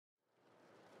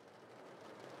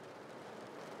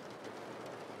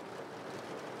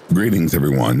Greetings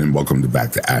everyone and welcome to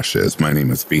Back to Ashes. My name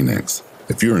is Phoenix.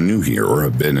 If you are new here or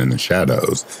have been in the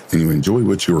shadows and you enjoy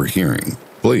what you are hearing,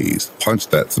 please punch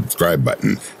that subscribe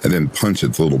button and then punch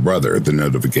its little brother, the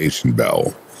notification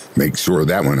bell. Make sure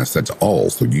that one is set to all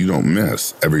so you don't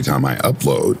miss every time I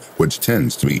upload, which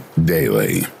tends to be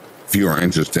daily. If you are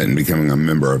interested in becoming a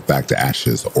member of Back to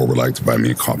Ashes or would like to buy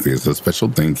me a coffee as a special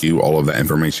thank you, all of that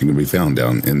information can be found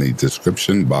down in the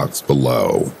description box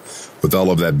below. With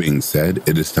all of that being said,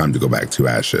 it is time to go back to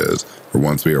ashes. For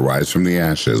once we arise from the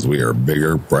ashes, we are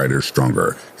bigger, brighter,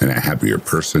 stronger, and a happier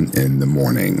person in the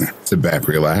morning. Sit back,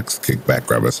 relax, kick back,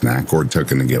 grab a snack or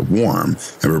tuck in and get warm,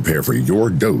 and prepare for your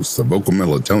dose of vocal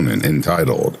melatonin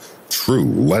entitled True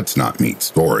Let's Not Meet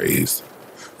Stories.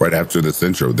 Right after this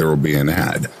intro, there will be an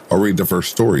ad. I'll read the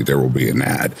first story, there will be an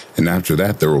ad, and after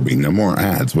that, there will be no more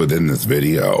ads within this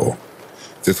video.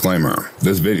 Disclaimer,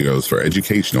 this video is for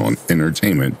educational and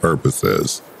entertainment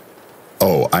purposes.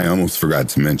 Oh, I almost forgot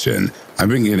to mention, I've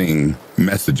been getting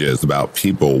messages about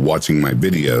people watching my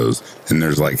videos and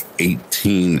there's like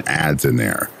 18 ads in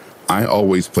there. I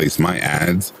always place my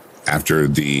ads after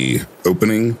the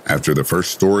opening, after the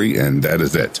first story, and that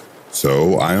is it.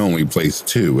 So I only place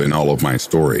 2 in all of my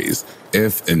stories.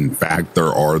 If in fact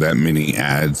there are that many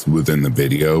ads within the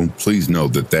video, please know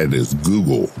that that is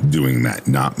Google doing that,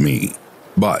 not me.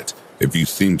 But if you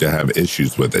seem to have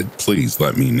issues with it, please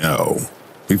let me know.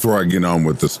 Before I get on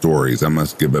with the stories, I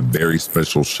must give a very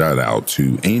special shout out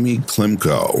to Amy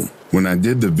Klimko. When I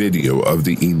did the video of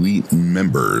the elite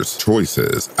members'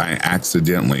 choices, I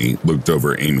accidentally looked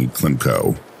over Amy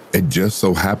Klimko. It just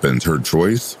so happens her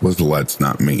choice was Let's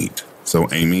Not Meet.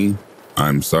 So Amy,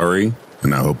 I'm sorry,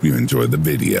 and I hope you enjoyed the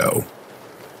video.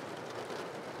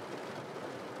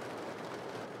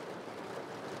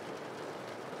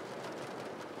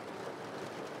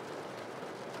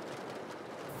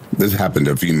 This happened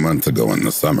a few months ago in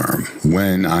the summer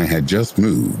when I had just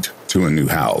moved to a new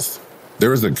house.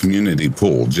 There was a community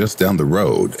pool just down the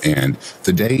road, and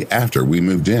the day after we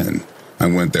moved in, I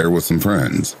went there with some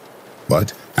friends.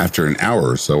 But after an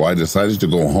hour or so, I decided to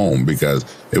go home because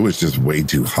it was just way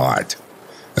too hot.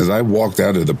 As I walked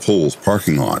out of the pool's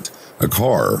parking lot, a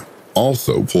car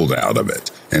also pulled out of it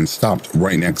and stopped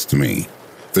right next to me.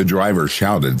 The driver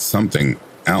shouted something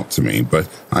out to me, but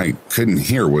I couldn't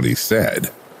hear what he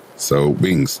said. So,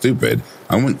 being stupid,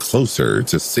 I went closer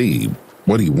to see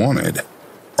what he wanted.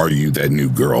 Are you that new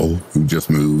girl who just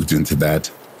moved into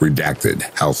that redacted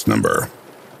house number?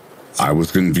 I was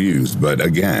confused, but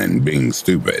again, being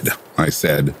stupid, I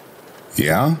said,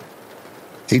 yeah?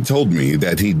 He told me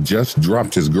that he'd just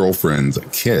dropped his girlfriend's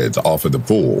kids off at the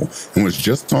pool and was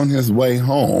just on his way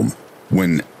home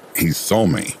when he saw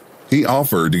me. He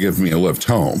offered to give me a lift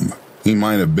home. He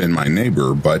might have been my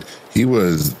neighbor, but he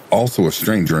was also a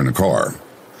stranger in a car.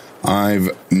 I've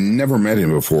never met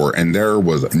him before, and there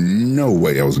was no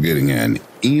way I was getting in,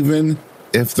 even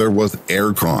if there was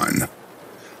aircon.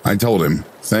 I told him,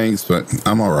 thanks, but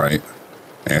I'm all right,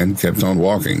 and kept on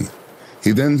walking. He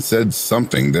then said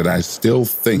something that I still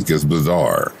think is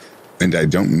bizarre, and I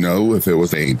don't know if it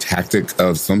was a tactic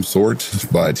of some sort,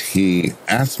 but he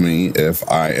asked me if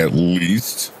I at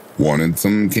least wanted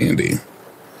some candy.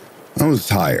 I was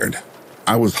tired,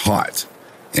 I was hot,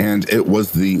 and it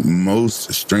was the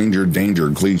most stranger danger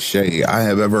cliche I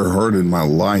have ever heard in my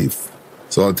life.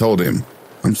 So I told him,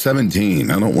 I'm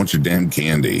 17, I don't want your damn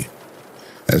candy.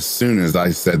 As soon as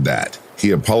I said that,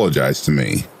 he apologized to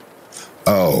me.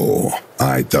 Oh,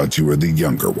 I thought you were the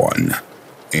younger one,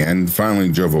 and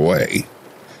finally drove away.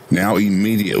 Now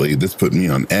immediately this put me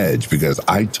on edge because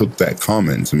I took that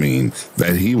comment to mean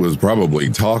that he was probably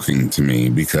talking to me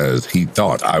because he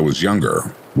thought I was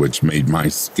younger, which made my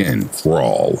skin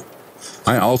crawl.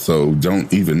 I also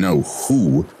don't even know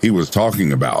who he was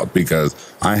talking about because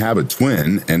I have a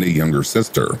twin and a younger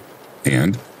sister,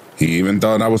 and he even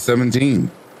thought I was 17.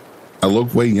 I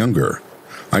look way younger.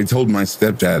 I told my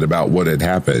stepdad about what had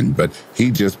happened, but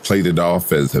he just played it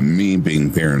off as me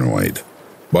being paranoid.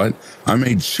 But I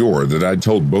made sure that I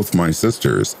told both my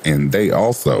sisters, and they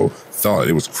also thought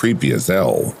it was creepy as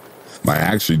hell. I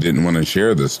actually didn't want to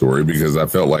share this story because I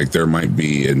felt like there might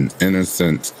be an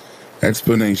innocent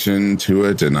explanation to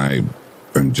it, and I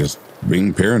am just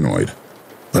being paranoid.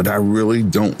 But I really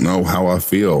don't know how I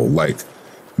feel, like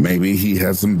maybe he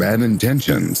has some bad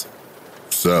intentions.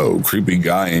 So, creepy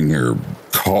guy in your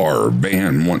car or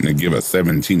van wanting to give a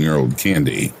 17-year-old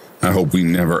candy. I hope we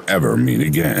never ever meet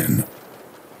again.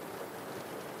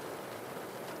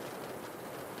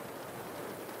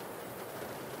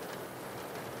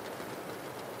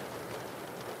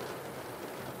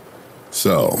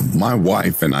 So, my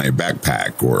wife and I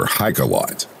backpack or hike a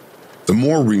lot. The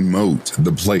more remote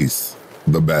the place,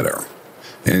 the better.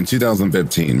 In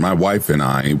 2015, my wife and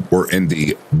I were in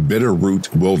the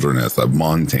Bitterroot Wilderness of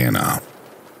Montana.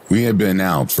 We had been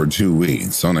out for 2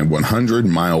 weeks on a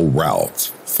 100-mile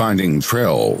route, finding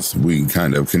trails we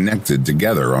kind of connected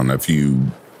together on a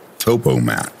few topo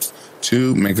maps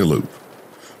to make a loop.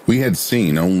 We had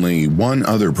seen only one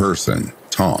other person,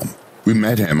 Tom. We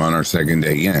met him on our second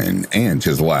day in and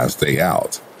his last day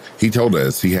out. He told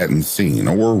us he hadn't seen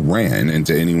or ran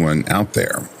into anyone out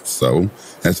there. So,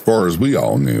 as far as we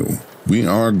all knew, we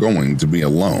are going to be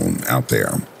alone out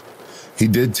there. He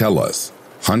did tell us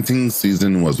hunting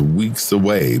season was weeks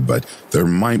away, but there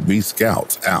might be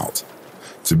scouts out.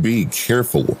 To be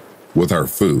careful with our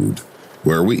food,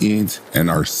 where we eat,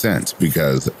 and our scent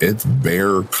because it's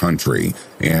bear country,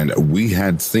 and we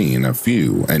had seen a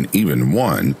few and even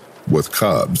one with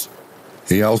cubs.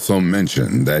 He also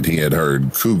mentioned that he had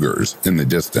heard cougars in the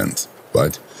distance,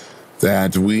 but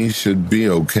that we should be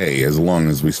okay as long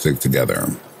as we stick together.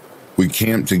 We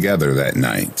camped together that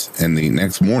night, and the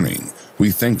next morning,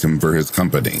 we thanked him for his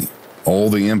company, all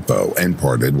the info, and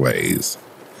parted ways.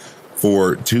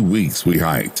 For 2 weeks we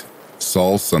hiked,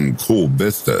 saw some cool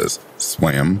vistas,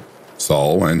 swam,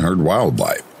 saw and heard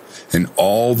wildlife, and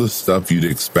all the stuff you'd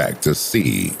expect to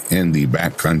see in the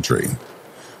backcountry.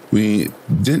 We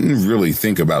didn't really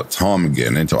think about Tom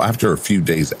again until after a few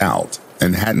days out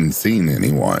and hadn't seen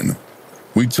anyone.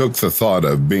 We took the thought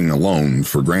of being alone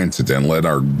for granted and let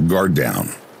our guard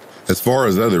down. As far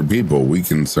as other people we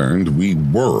concerned, we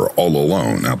were all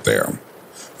alone out there.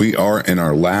 We are in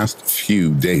our last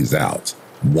few days out,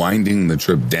 winding the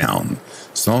trip down,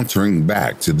 sauntering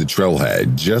back to the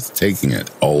trailhead, just taking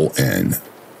it all in.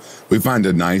 We find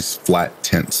a nice flat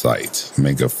tent site,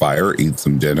 make a fire, eat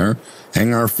some dinner,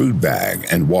 hang our food bag,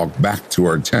 and walk back to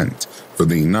our tent for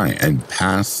the night and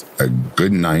pass a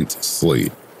good night's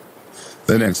sleep.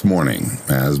 The next morning,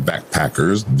 as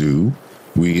backpackers do,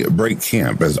 we break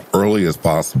camp as early as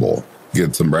possible,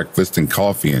 get some breakfast and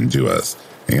coffee into us,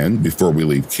 and before we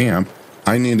leave camp,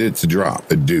 I needed to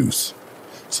drop a deuce.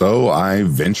 So I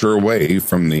venture away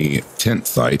from the tent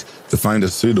site to find a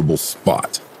suitable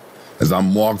spot. As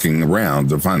I'm walking around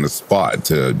to find a spot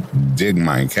to dig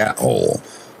my cat hole,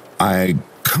 I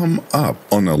come up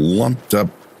on a lumped up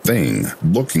thing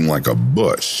looking like a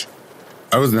bush.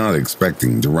 I was not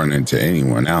expecting to run into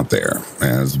anyone out there,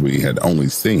 as we had only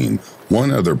seen one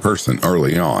other person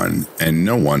early on and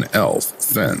no one else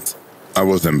since. I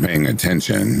wasn't paying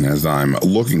attention as I'm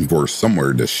looking for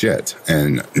somewhere to shit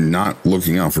and not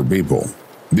looking out for people.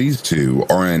 These two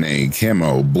are in a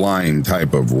camo blind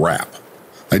type of wrap.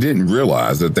 I didn't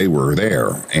realize that they were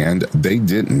there, and they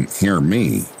didn't hear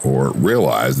me or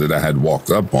realize that I had walked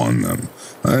up on them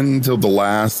until the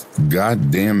last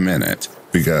goddamn minute,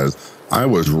 because I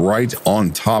was right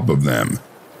on top of them,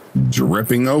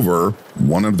 dripping over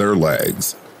one of their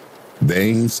legs.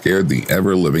 They scared the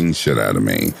ever-living shit out of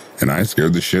me, and I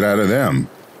scared the shit out of them.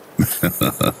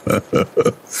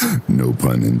 No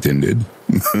pun intended.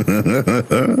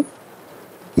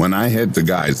 When I hit the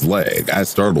guy's leg, I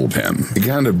startled him. He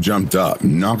kind of jumped up,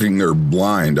 knocking their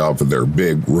blind off of their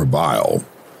big rebile.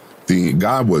 The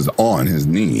guy was on his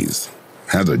knees,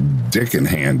 had a dick in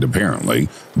hand apparently,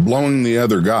 blowing the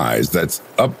other guys that's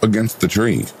up against the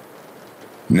tree.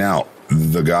 Now,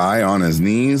 the guy on his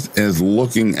knees is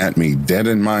looking at me dead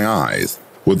in my eyes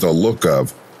with a look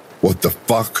of, "What the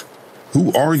fuck?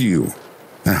 Who are you?"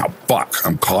 "Ah, fuck,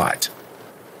 I'm caught."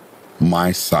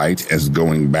 My sight is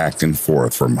going back and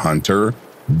forth from Hunter,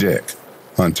 Dick,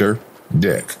 Hunter,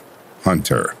 Dick,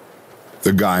 Hunter.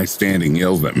 The guy standing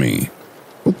yells at me,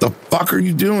 "What the fuck are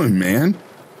you doing, man?"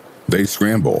 They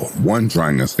scramble, one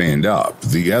trying to stand up,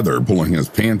 the other pulling his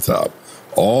pants up.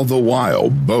 All the while,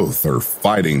 both are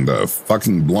fighting the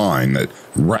fucking blind that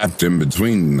wrapped in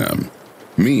between them.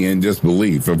 Me in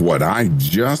disbelief of what I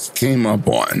just came up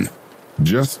on.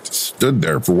 Just stood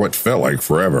there for what felt like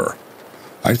forever.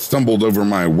 I stumbled over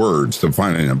my words to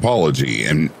find an apology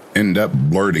and end up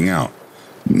blurting out,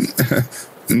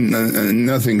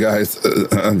 "Nothing, guys.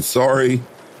 I'm sorry.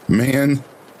 Man,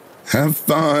 have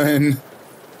fun."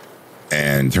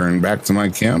 And turned back to my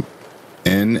camp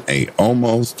in a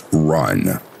almost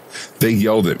run. They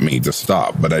yelled at me to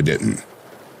stop, but I didn't.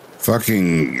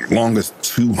 Fucking longest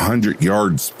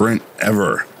 200-yard sprint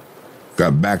ever.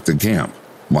 Got back to camp.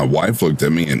 My wife looked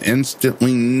at me and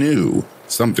instantly knew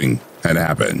something had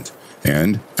happened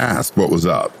and asked what was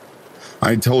up.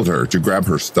 I told her to grab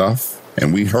her stuff,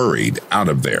 and we hurried out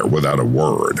of there without a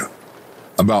word.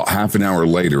 About half an hour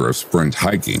later of sprint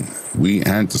hiking, we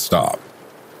had to stop.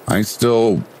 I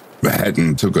still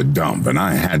hadn't took a dump, and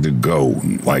I had to go,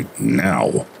 like,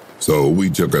 now. So we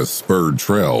took a spurred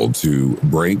trail to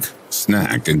break,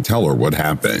 snack, and tell her what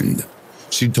happened.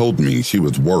 She told me she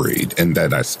was worried and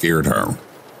that I scared her.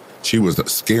 She was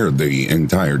scared the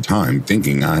entire time,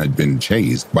 thinking I had been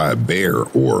chased by a bear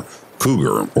or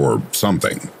cougar or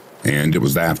something, and it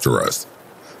was after us.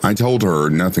 I told her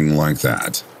nothing like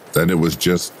that it was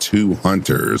just two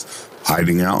hunters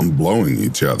hiding out and blowing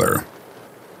each other.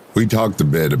 We talked a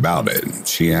bit about it.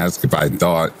 She asked if I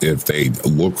thought if they'd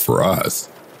look for us.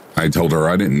 I told her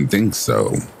I didn't think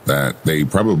so, that they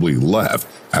probably left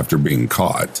after being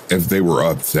caught. If they were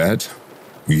upset,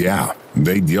 yeah,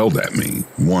 they'd yelled at me,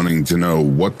 wanting to know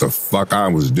what the fuck I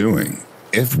was doing.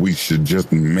 If we should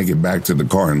just make it back to the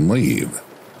car and leave.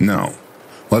 No,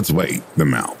 let's wait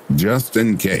them out, just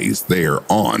in case they are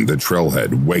on the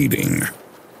trailhead waiting.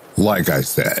 Like I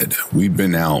said, we've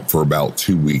been out for about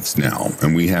 2 weeks now,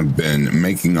 and we have been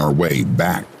making our way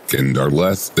back and are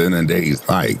less than a day's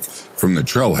hike from the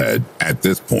trailhead at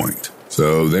this point.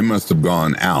 So they must have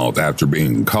gone out after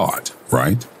being caught,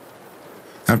 right?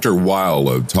 After a while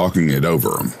of talking it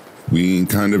over, we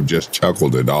kind of just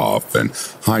chuckled it off and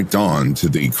hiked on to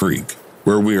the creek,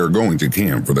 where we are going to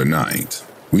camp for the night.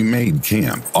 We made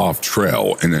camp off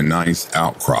trail in a nice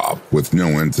outcrop with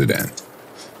no incident.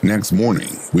 Next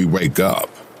morning, we wake up,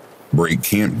 break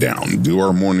camp down, do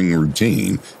our morning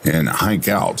routine, and hike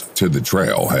out to the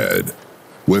trailhead.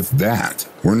 With that,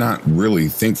 we're not really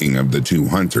thinking of the two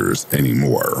hunters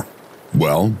anymore.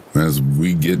 Well, as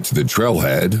we get to the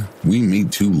trailhead, we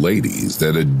meet two ladies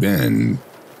that had been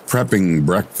prepping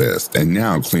breakfast and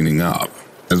now cleaning up.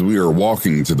 As we are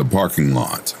walking to the parking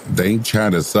lot, they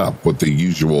chat us up with the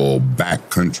usual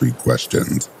backcountry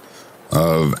questions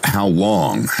of how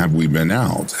long have we been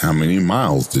out? How many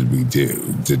miles did we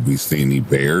do? Did we see any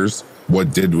bears?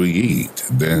 What did we eat?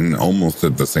 Then, almost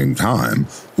at the same time,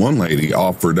 one lady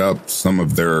offered up some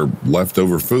of their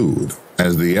leftover food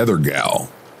as the other gal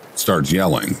starts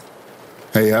yelling,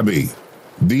 "Hey, hubby,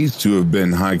 these two have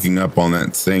been hiking up on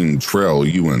that same trail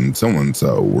you and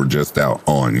so-and-so were just out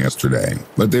on yesterday.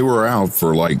 But they were out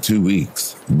for like 2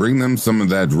 weeks. Bring them some of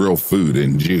that real food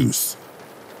and juice."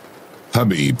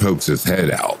 Hubby pokes his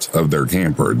head out of their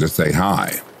camper to say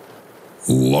hi.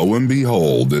 Lo and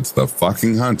behold, it's the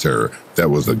fucking hunter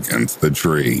that was against the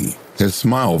tree. His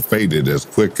smile faded as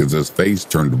quick as his face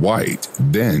turned white,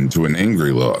 then to an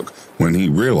angry look when he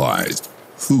realized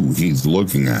who he's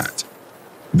looking at.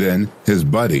 Then his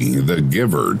buddy, the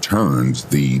giver, turns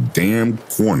the damn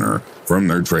corner from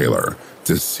their trailer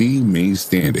to see me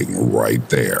standing right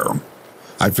there.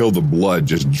 I feel the blood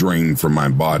just drain from my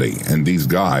body, and these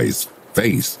guys'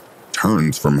 face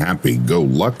turns from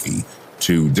happy-go-lucky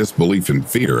to disbelief and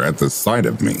fear at the sight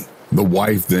of me. The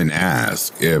wife then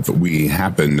asks if we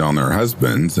happened on their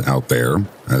husbands out there,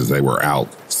 as they were out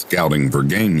scouting for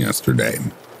game yesterday.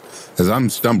 As I'm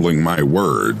stumbling my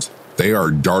words, they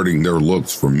are darting their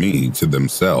looks from me to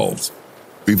themselves.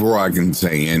 Before I can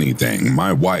say anything,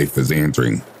 my wife is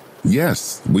answering,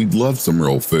 "Yes, we'd love some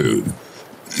real food."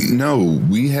 "No,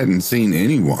 we hadn't seen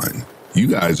anyone. You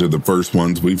guys are the first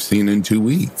ones we've seen in 2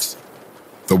 weeks."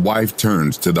 The wife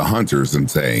turns to the hunters and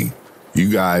say, "You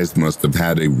guys must have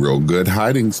had a real good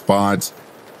hiding spot."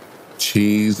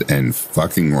 Cheese and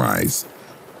fucking rice.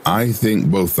 I think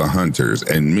both the hunters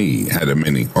and me had a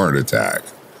mini heart attack.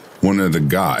 One of the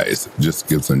guys just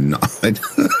gives a nod.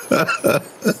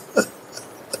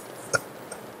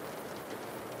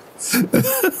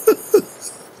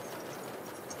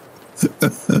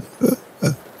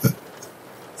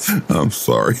 I'm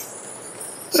sorry.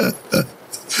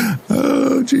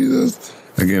 Oh, Jesus.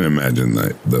 I can't imagine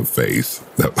the face.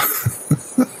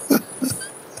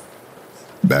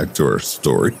 Back to our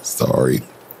story. Sorry.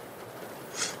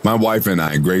 My wife and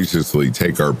I graciously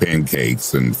take our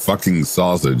pancakes and fucking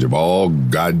sausage of all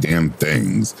goddamn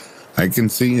things. I can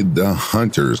see the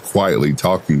hunters quietly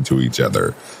talking to each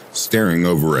other, staring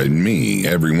over at me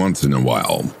every once in a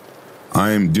while.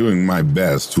 I am doing my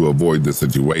best to avoid the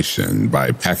situation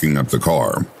by packing up the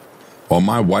car. While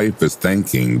my wife is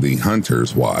thanking the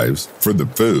hunters' wives for the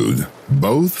food,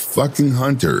 both fucking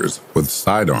hunters, with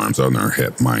sidearms on their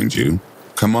hip, mind you,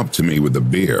 come up to me with a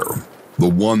beer. The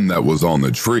one that was on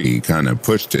the tree kind of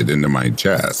pushed it into my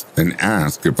chest and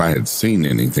asked if I had seen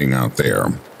anything out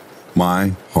there.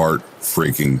 My heart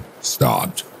freaking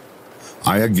stopped.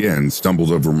 I again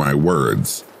stumbled over my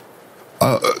words.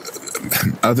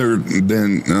 Other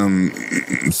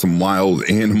than some wild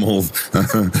animals,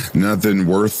 nothing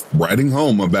worth writing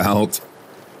home about.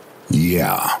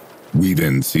 Yeah, we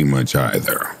didn't see much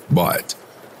either, but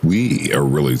we are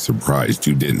really surprised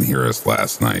you didn't hear us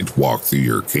last night walk through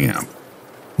your camp.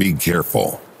 Be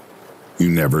careful. You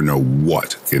never know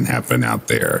what can happen out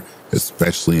there,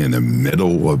 especially in the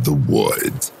middle of the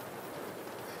woods.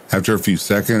 After a few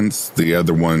seconds, the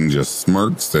other one just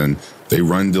smirks and they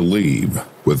run to leave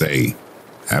with a,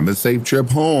 "Have a safe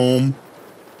trip home."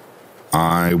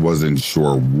 I wasn't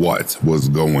sure what was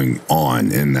going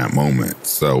on in that moment,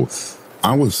 so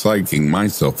I was psyching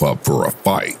myself up for a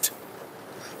fight.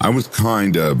 I was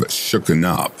kind of shooken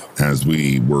up as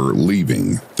we were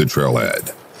leaving the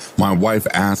trailhead. My wife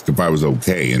asked if I was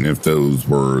okay and if those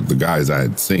were the guys I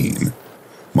had seen.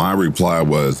 My reply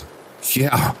was,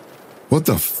 "Yeah, what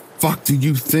the fuck do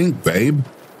you think, babe?"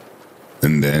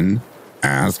 And then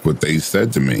asked what they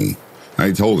said to me.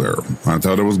 I told her I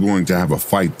thought I was going to have a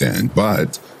fight then,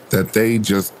 but that they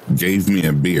just gave me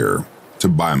a beer to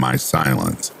buy my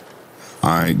silence.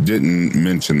 I didn't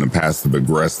mention the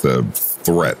passive-aggressive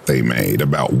threat they made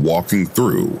about walking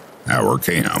through our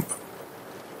camp.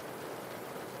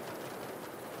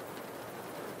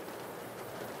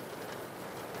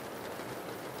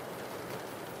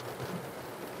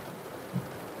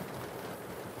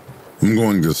 I'm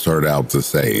going to start out to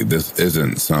say this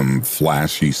isn't some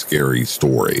flashy, scary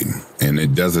story, and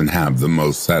it doesn't have the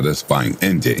most satisfying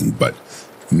ending, but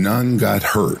none got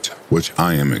hurt, which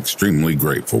I am extremely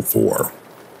grateful for.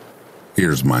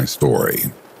 Here's my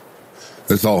story.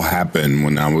 This all happened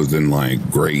when I was in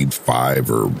grade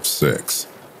 5 or 6.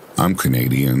 I'm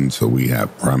Canadian, so we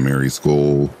have primary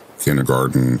school,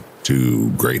 kindergarten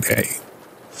to grade A.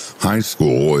 High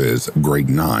school is grade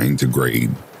 9 to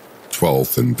grade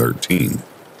 12th and 13th,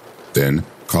 then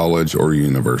college or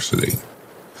university.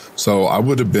 So I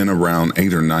would have been around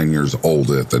 8 or 9 years old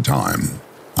at the time.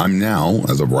 I'm now,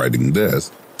 as of writing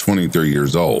this, 23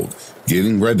 years old,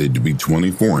 getting ready to be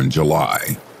 24 in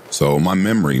July. So my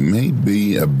memory may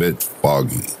be a bit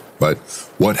foggy, but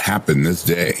what happened this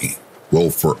day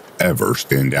will forever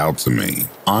stand out to me.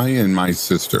 I and my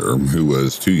sister, who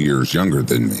was 2 years younger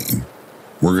than me,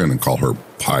 we're going to call her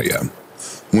Paya,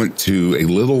 went to a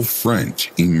little French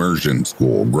immersion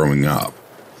school growing up.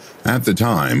 At the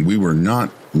time, we were not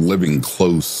living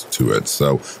close to it,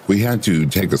 so we had to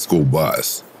take a school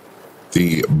bus.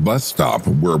 The bus stop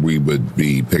where we would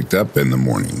be picked up in the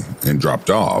morning and dropped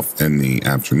off in the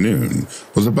afternoon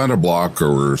was about a block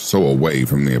or so away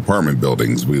from the apartment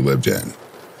buildings we lived in.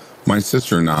 My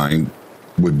sister and I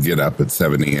would get up at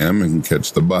 7 a.m. and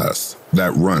catch the bus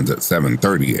that runs at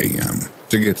 7:30 a.m.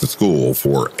 to get to school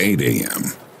for 8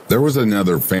 a.m. There was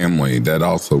another family that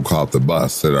also caught the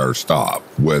bus at our stop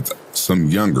with some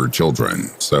younger children,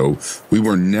 so we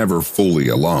were never fully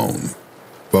alone.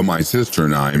 But my sister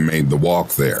and I made the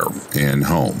walk there and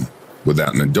home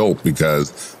without an adult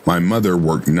because my mother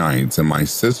worked nights and my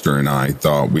sister and I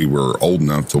thought we were old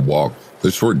enough to walk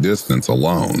the short distance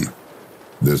alone.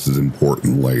 This is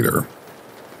important later.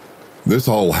 This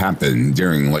all happened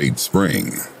during late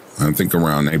spring, I think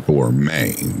around April or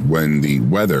May, when the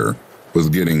weather was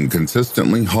getting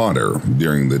consistently hotter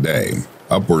during the day,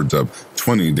 upwards of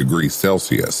 20 degrees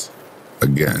Celsius.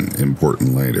 Again,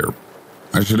 important later.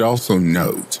 I should also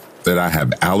note that I have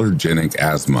allergenic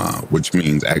asthma, which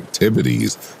means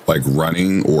activities like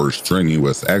running or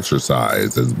strenuous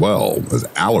exercise, as well as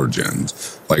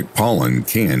allergens like pollen,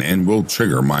 can and will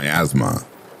trigger my asthma.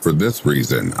 For this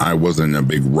reason, I wasn't a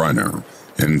big runner,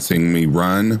 and seeing me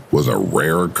run was a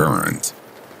rare occurrence.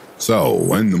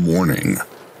 So, in the morning,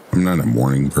 I'm not a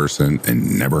morning person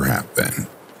and never have been.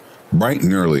 Bright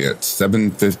and early at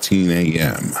 7:15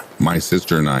 a.m., my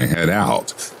sister and I head out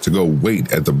to go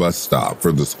wait at the bus stop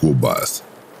for the school bus.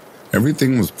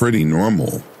 Everything was pretty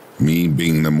normal, me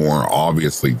being the more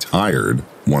obviously tired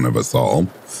one of us all,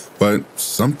 but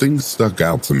something stuck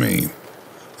out to me.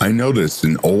 I noticed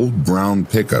an old brown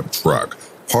pickup truck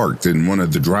parked in one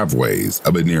of the driveways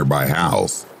of a nearby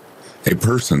house. A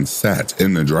person sat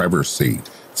in the driver's seat,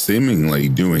 seemingly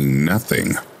doing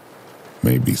nothing.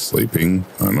 Maybe sleeping,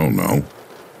 I don't know.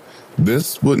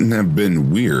 This wouldn't have been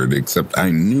weird except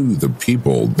I knew the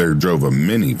people there drove a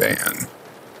minivan.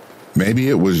 Maybe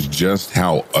it was just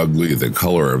how ugly the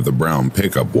color of the brown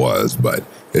pickup was, but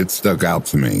it stuck out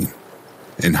to me.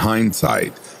 In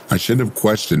hindsight, I should have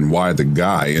questioned why the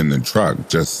guy in the truck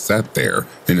just sat there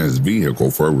in his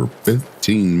vehicle for over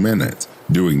 15 minutes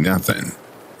doing nothing,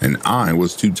 and I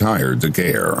was too tired to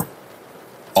care.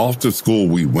 Off to school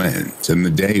we went, and the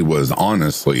day was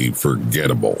honestly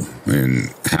forgettable in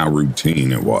how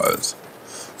routine it was.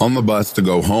 On the bus to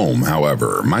go home,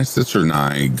 however, my sister and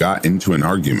I got into an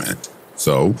argument.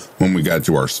 So when we got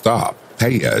to our stop,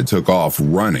 Paya took off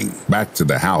running back to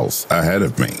the house ahead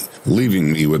of me,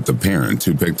 leaving me with the parents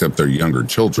who picked up their younger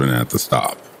children at the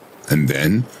stop. And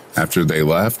then, after they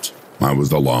left, I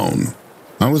was alone.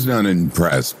 I was not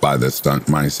impressed by the stunt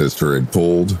my sister had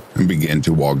pulled and began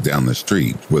to walk down the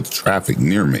street with traffic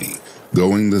near me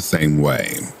going the same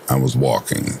way I was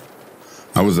walking.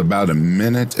 I was about a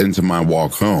minute into my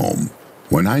walk home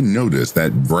when I noticed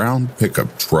that brown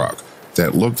pickup truck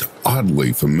that looked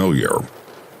oddly familiar.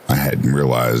 I hadn't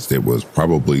realized it was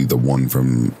probably the one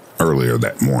from earlier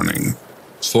that morning,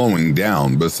 slowing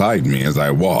down beside me as I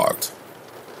walked.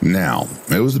 Now,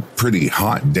 it was a pretty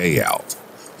hot day out.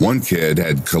 One kid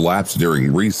had collapsed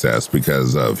during recess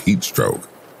because of heat stroke,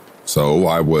 so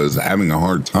I was having a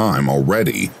hard time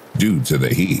already due to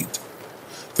the heat.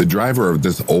 The driver of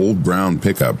this old brown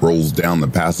pickup rolls down the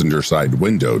passenger side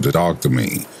window to talk to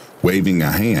me, waving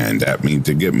a hand at me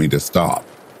to get me to stop.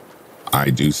 I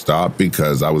do stop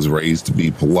because I was raised to be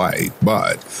polite,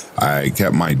 but I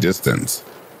kept my distance.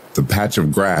 The patch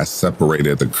of grass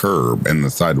separated the curb and the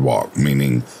sidewalk,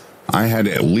 meaning I had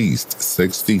at least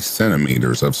 60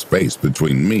 centimeters of space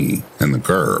between me and the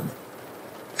curb.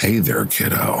 "Hey there,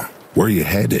 kiddo. Where you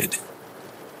headed?"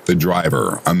 The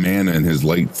driver, a man in his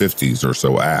late 50s or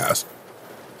so, asked.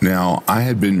 Now, I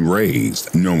had been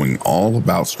raised knowing all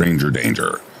about stranger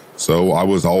danger, so I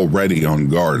was already on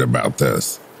guard about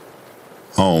this.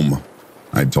 "Home,"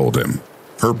 I told him,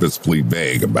 purposefully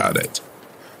vague about it.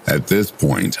 At this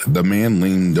point, the man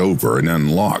leaned over and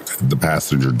unlocked the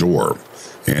passenger door,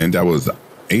 and I was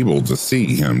able to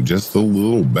see him just a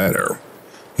little better.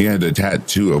 He had a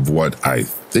tattoo of what I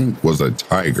think was a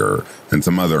tiger and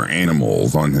some other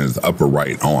animals on his upper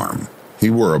right arm. He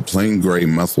wore a plain gray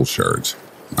muscle shirt.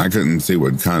 I couldn't see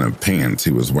what kind of pants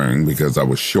he was wearing because I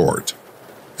was short.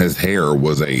 His hair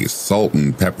was a salt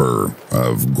and pepper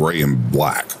of gray and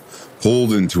black,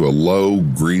 pulled into a low,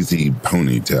 greasy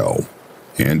ponytail,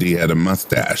 and he had a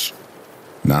mustache.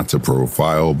 Not to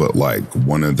profile, but like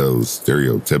one of those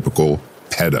stereotypical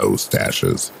pedo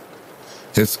stashes.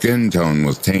 His skin tone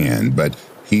was tan, but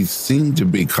he seemed to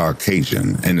be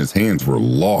Caucasian, and his hands were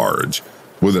large,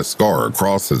 with a scar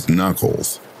across his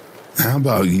knuckles. "How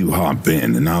about you hop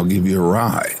in and I'll give you a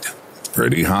ride? It's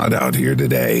pretty hot out here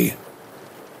today."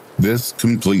 This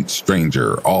complete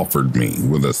stranger offered me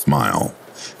with a smile,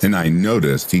 and I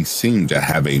noticed he seemed to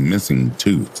have a missing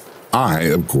tooth. I,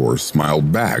 of course,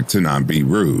 smiled back to not be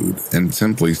rude and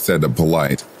simply said a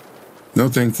polite, "No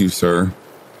thank you, sir,"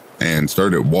 and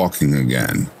started walking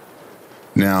again.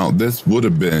 Now, this would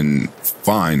have been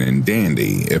fine and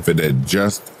dandy if it had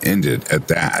just ended at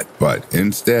that, but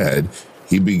instead,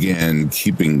 he began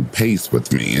keeping pace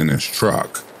with me in his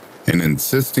truck and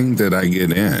insisting that I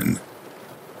get in,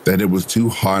 that it was too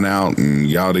hot out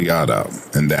and yada yada,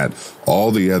 and that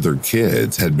all the other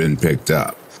kids had been picked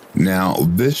up. Now,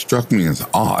 this struck me as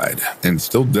odd, and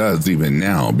still does even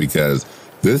now, because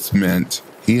this meant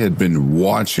he had been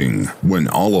watching when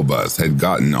all of us had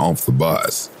gotten off the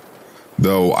bus.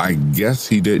 Though I guess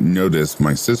he didn't notice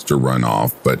my sister run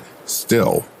off, but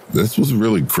still, this was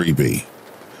really creepy.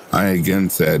 I again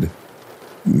said,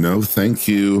 "No thank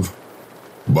you,"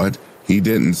 but he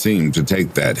didn't seem to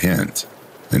take that hint.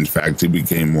 In fact, he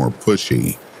became more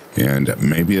pushy and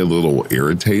maybe a little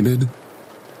irritated.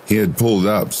 He had pulled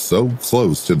up so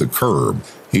close to the curb,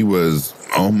 he was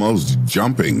almost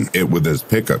jumping it with his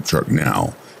pickup truck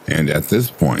now. And at this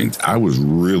point, I was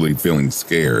really feeling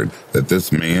scared that this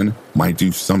man might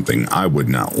do something I would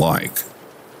not like.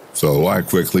 So I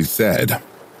quickly said,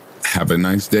 "Have a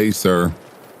nice day, sir,"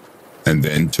 and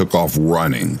then took off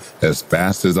running as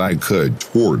fast as I could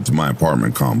towards my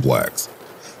apartment complex.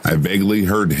 I vaguely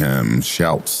heard him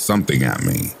shout something at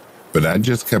me, but I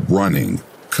just kept running,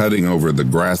 cutting over the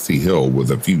grassy hill with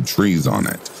a few trees on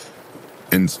it,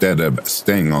 instead of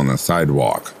staying on the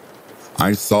sidewalk.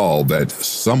 I saw that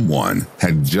someone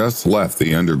had just left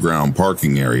the underground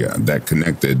parking area that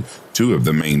connected two of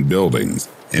the main buildings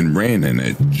and ran in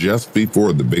it just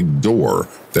before the big door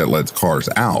that lets cars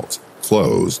out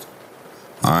closed.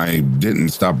 I didn't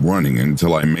stop running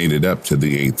until I made it up to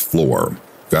the 8th floor,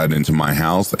 got into my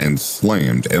house, and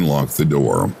slammed and locked the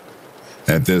door.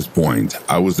 At this point,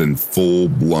 I was in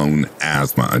full-blown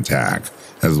asthma attack,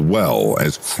 as well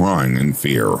as crying in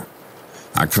fear.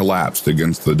 I collapsed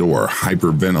against the door,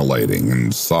 hyperventilating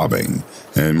and sobbing,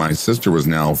 and my sister was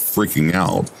now freaking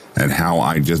out at how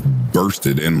I just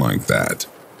bursted in like that.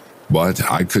 But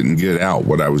I couldn't get out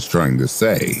what I was trying to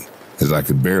say, as I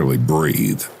could barely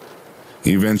breathe.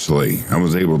 Eventually, I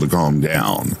was able to calm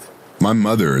down. My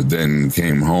mother then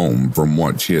came home from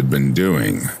what she had been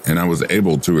doing, and I was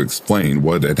able to explain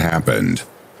what had happened.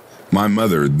 My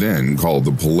mother then called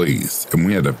the police, and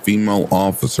we had a female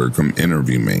officer come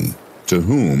interview me, to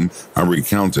whom I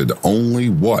recounted only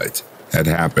what had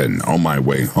happened on my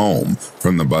way home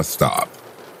from the bus stop.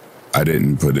 I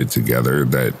didn't put it together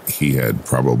that he had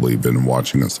probably been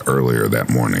watching us earlier that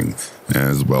morning,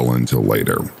 as well until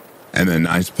later. And the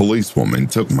nice policewoman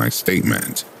took my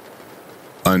statement.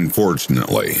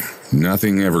 Unfortunately,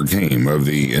 nothing ever came of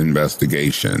the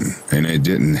investigation, and it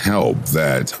didn't help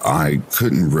that I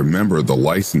couldn't remember the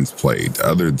license plate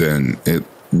other than it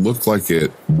looked like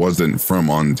it wasn't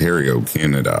from Ontario,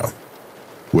 Canada,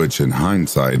 which in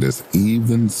hindsight is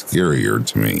even scarier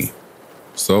to me.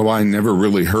 So I never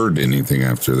really heard anything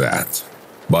after that.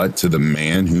 But to the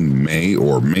man who may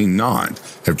or may not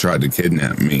have tried to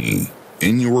kidnap me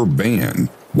in your van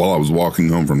while I was walking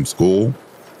home from school,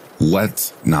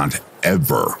 let's not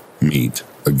ever meet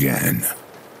again.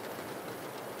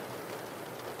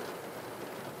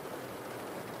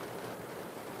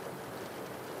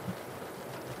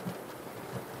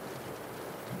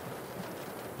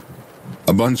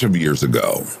 A bunch of years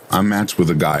ago, I matched with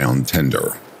a guy on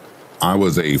Tinder. I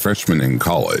was a freshman in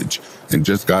college and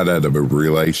just got out of a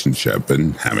relationship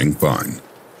and having fun.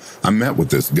 I met with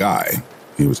this guy.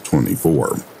 He was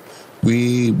 24.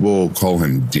 We will call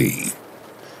him D.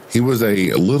 He was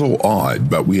a little odd,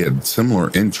 but we had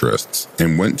similar interests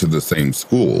and went to the same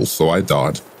school, so I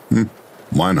thought,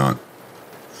 why not?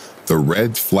 The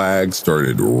red flag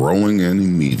started rolling in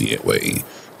immediately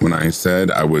when I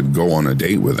said I would go on a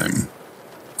date with him.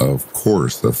 Of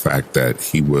course, the fact that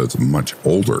he was much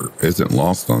older isn't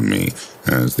lost on me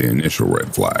as the initial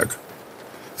red flag.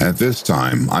 At this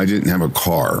time, I didn't have a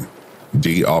car.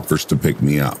 D offers to pick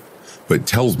me up, but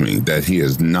tells me that he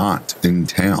is not in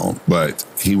town, but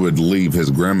he would leave his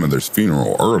grandmother's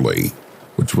funeral early,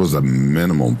 which was a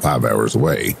minimum 5 hours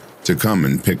away, to come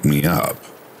and pick me up.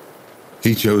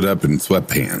 He showed up in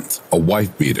sweatpants, a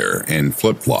wife beater, and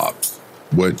flip-flops,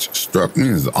 which struck me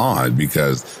as odd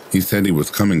because he said he was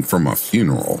coming from a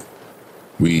funeral.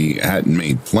 We hadn't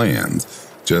made plans,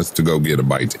 just to go get a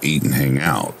bite to eat and hang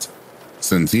out.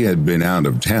 Since he had been out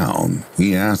of town,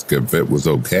 he asked if it was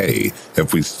okay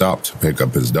if we stopped to pick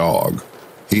up his dog.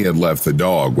 He had left the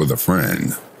dog with a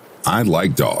friend. I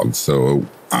like dogs, so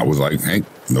I was like, hey,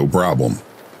 no problem.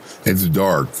 It's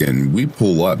dark and we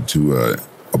pull up to a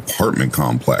apartment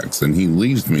complex and he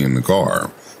leaves me in the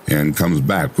car and comes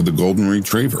back with a golden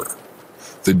retriever.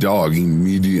 The dog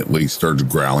immediately starts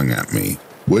growling at me,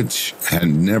 which had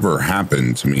never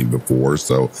happened to me before,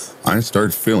 so I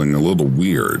start feeling a little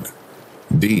weird.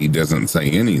 D doesn't say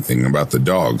anything about the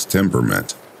dog's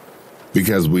temperament.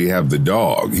 Because we have the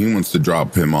dog, he wants to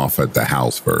drop him off at the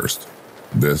house first.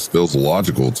 This feels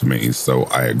logical to me, so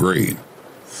I agreed.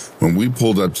 When we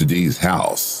pulled up to D's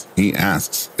house, he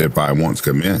asks if I want to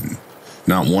come in.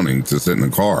 Not wanting to sit in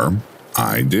the car,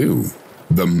 I do.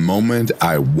 The moment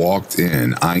I walked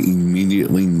in, I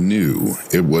immediately knew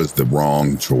it was the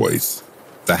wrong choice.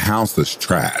 The house is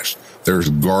trashed. There's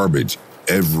garbage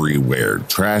everywhere,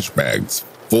 trash bags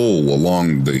full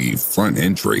along the front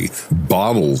entry,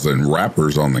 bottles and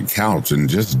wrappers on the couch, and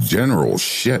just general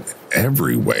shit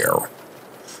everywhere.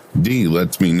 D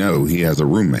lets me know he has a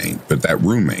roommate, but that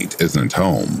roommate isn't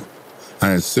home.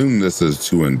 I assume this is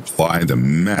to imply the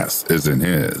mess isn't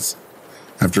his.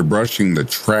 After brushing the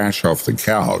trash off the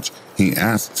couch, he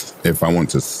asks if I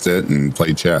want to sit and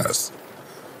play chess.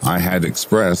 I had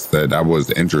expressed that I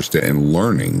was interested in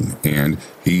learning, and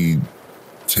he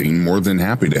seemed more than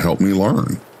happy to help me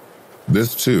learn.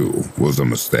 This, too, was a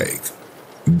mistake.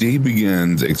 D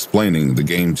begins explaining the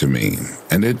game to me,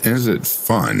 and it isn't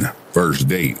fun first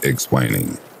date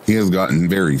explaining. He has gotten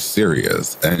very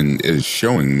serious and is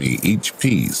showing me each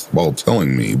piece while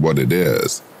telling me what it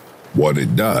is, what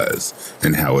it does,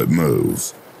 and how it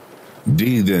moves.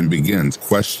 D then begins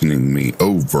questioning me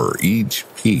over each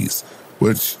piece,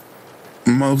 which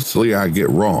mostly I get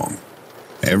wrong.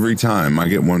 Every time I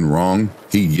get one wrong,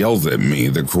 he yells at me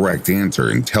the correct answer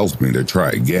and tells me to try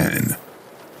again.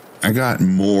 I got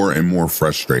more and more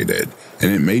frustrated,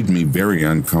 and it made me very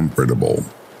uncomfortable,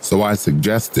 so I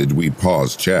suggested we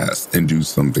pause chess and do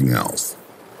something else.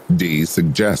 D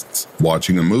suggests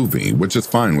watching a movie, which is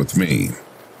fine with me.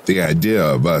 The idea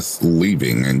of us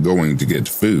leaving and going to get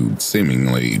food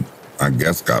seemingly, I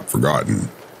guess, got forgotten.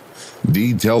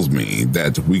 D tells me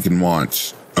that we can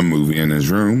watch a movie in his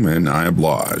room, and I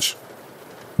oblige.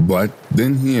 But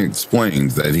then he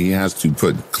explains that he has to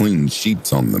put clean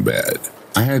sheets on the bed.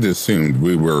 I had assumed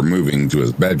we were moving to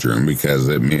his bedroom because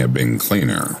it may have been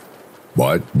cleaner.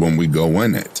 But when we go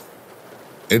in it,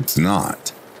 it's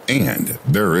not. And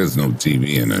there is no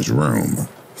TV in his room.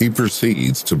 He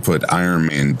proceeds to put Iron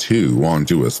Man 2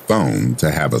 onto his phone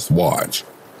to have us watch.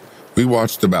 We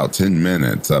watched about 10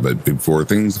 minutes of it before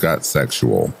things got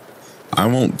sexual. I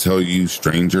won't tell you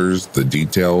strangers the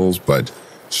details, but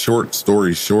short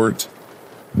story short,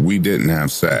 we didn't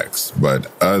have sex,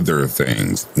 but other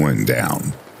things went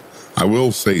down. I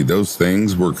will say those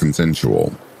things were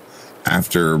consensual.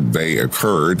 After they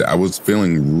occurred, I was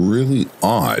feeling really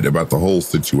odd about the whole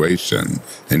situation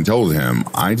and told him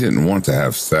I didn't want to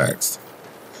have sex.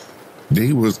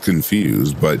 D was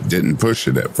confused but didn't push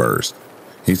it at first.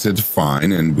 He said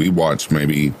fine, and we watched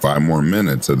maybe 5 more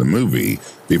minutes of the movie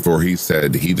before he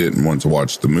said he didn't want to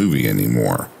watch the movie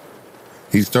anymore.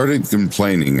 He started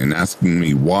complaining and asking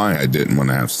me why I didn't want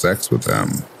to have sex with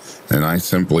him, and I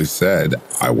simply said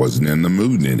I wasn't in the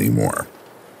mood anymore.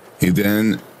 He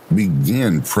then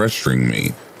began pressuring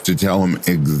me to tell him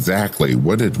exactly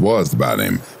what it was about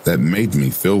him that made me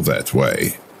feel that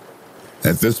way.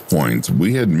 At this point,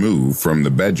 we had moved from the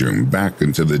bedroom back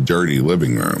into the dirty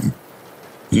living room.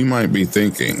 You might be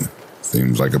thinking,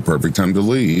 seems like a perfect time to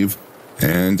leave,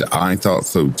 and I thought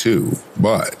so too,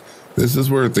 but this is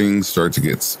where things start to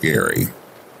get scary.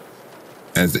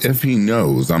 As if he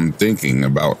knows I'm thinking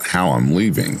about how I'm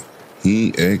leaving, he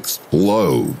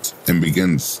explodes and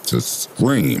begins to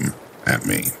scream at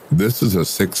me. This is a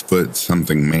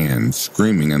 6-foot-something man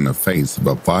screaming in the face of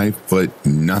a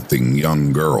 5-foot-nothing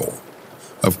young girl.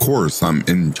 Of course, I'm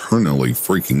internally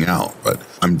freaking out, but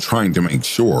I'm trying to make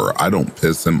sure I don't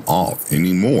piss him off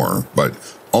anymore, but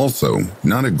also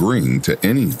not agreeing to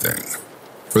anything.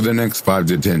 For the next 5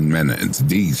 to 10 minutes,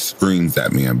 D screams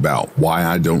at me about why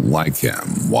I don't like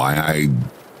him, why I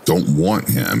don't want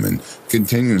him, and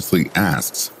continuously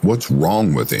asks what's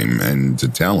wrong with him and to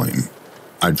tell him.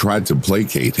 I tried to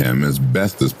placate him as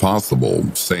best as possible,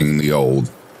 saying the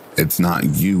old, "It's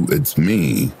not you, it's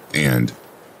me," and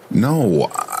 "No,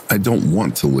 I don't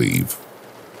want to leave."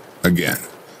 Again,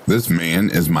 this man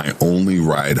is my only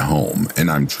ride home, and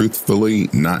I'm truthfully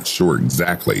not sure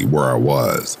exactly where I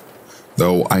was.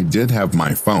 Though I did have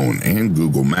my phone and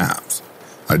Google Maps,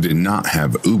 I did not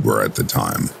have Uber at the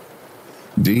time.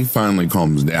 D finally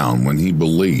calms down when he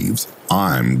believes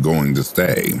I'm going to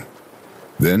stay,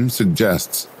 then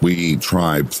suggests we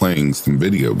try playing some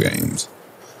video games.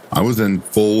 I was in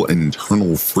full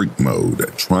internal freak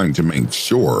mode, trying to make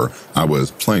sure I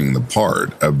was playing the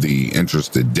part of the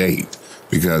interested date,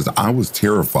 because I was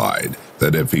terrified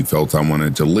that if he felt I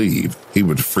wanted to leave, he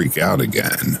would freak out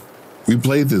again. We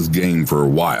played this game for a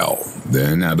while,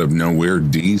 then out of nowhere,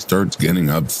 D starts getting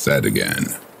upset again.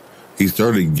 He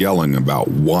started yelling about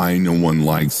why no one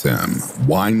likes him,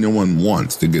 why no one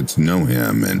wants to get to know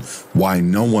him, and why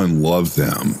no one loves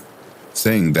him,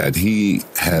 saying that he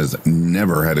has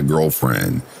never had a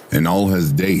girlfriend and all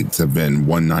his dates have been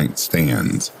one-night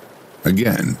stands.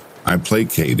 Again, I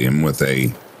placate him with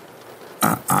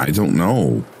I don't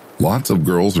know, lots of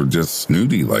girls are just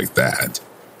snooty like that.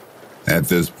 At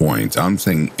this point, I'm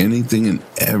saying anything and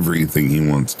everything he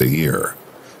wants to hear.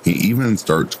 He even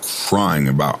starts crying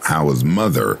about how his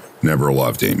mother never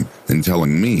loved him and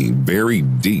telling me very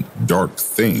deep, dark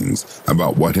things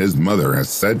about what his mother has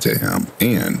said to him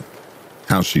and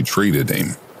how she treated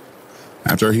him.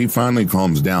 After he finally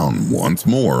calms down once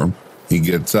more, he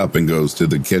gets up and goes to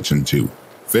the kitchen to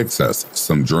fix us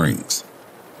some drinks.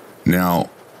 Now,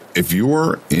 if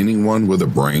you're anyone with a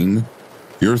brain,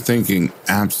 you're thinking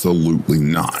absolutely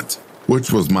not,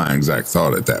 which was my exact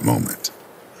thought at that moment.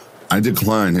 I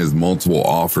decline his multiple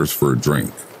offers for a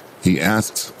drink. He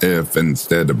asks if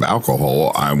instead of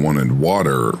alcohol I wanted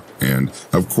water, and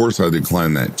of course I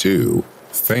declined that too,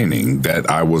 feigning that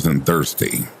I wasn't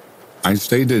thirsty. I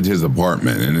stayed at his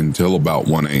apartment and until about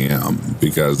 1 a.m.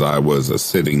 because I was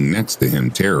sitting next to him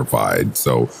terrified,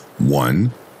 so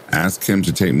 1, ask him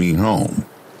to take me home,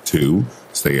 2,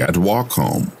 say I had to walk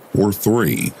home, or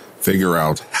 3, figure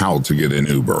out how to get an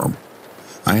Uber.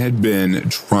 I had been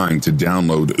trying to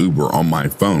download Uber on my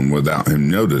phone without him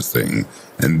noticing,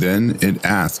 and then it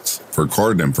asks for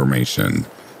card information,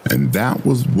 and that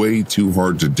was way too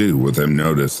hard to do with him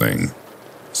noticing.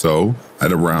 So,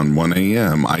 at around 1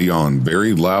 a.m., I yawn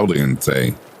very loudly and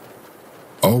say,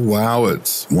 "Oh wow,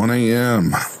 it's 1 a.m.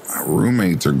 My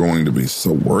roommates are going to be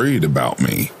so worried about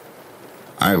me."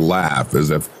 I laugh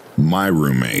as if my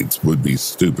roommates would be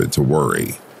stupid to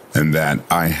worry, and that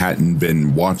I hadn't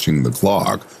been watching the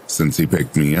clock since he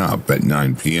picked me up at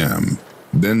 9 p.m.,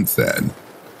 then said,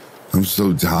 "I'm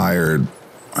so tired.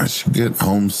 I should get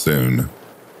home soon."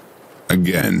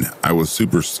 Again, I was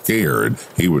super scared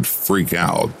he would freak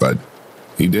out, but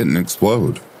he didn't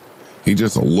explode. He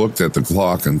just looked at the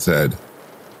clock and said,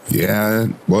 "Yeah,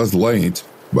 it was late,"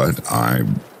 but I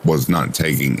was not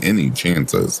taking any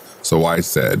chances, so I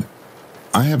said,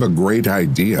 "I have a great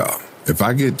idea. If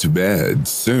I get to bed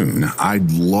soon,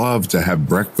 I'd love to have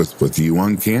breakfast with you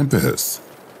on campus."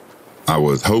 I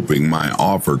was hoping my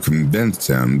offer convinced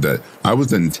him that I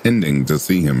was intending to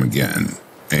see him again,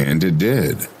 and it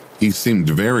did. He seemed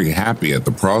very happy at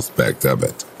the prospect of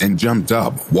it and jumped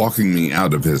up, walking me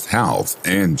out of his house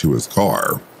and to his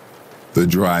car. The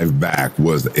drive back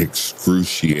was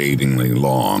excruciatingly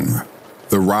long.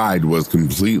 The ride was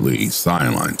completely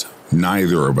silent.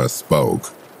 Neither of us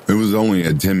spoke. It was only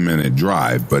a 10-minute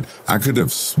drive, but I could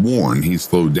have sworn he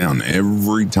slowed down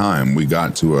every time we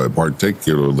got to a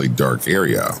particularly dark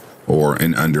area or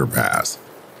an underpass.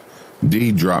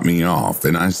 Dee dropped me off,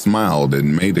 and I smiled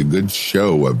and made a good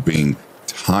show of being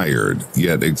tired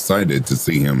yet excited to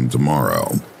see him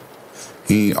tomorrow.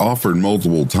 He offered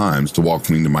multiple times to walk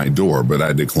me to my door, but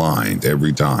I declined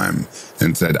every time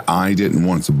and said I didn't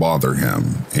want to bother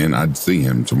him and I'd see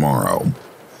him tomorrow.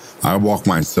 I walked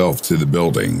myself to the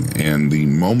building, and the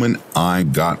moment I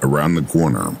got around the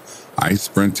corner, I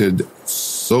sprinted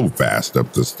so fast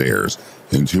up the stairs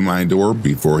into my door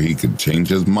before he could change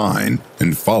his mind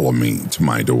and follow me to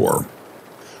my door.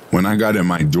 When I got in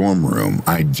my dorm room,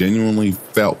 I genuinely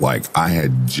felt like I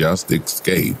had just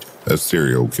escaped a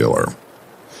serial killer.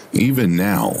 Even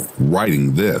now,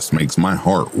 writing this makes my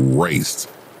heart race.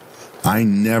 I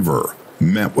never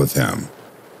met with him,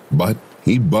 but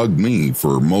he bugged me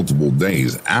for multiple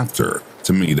days after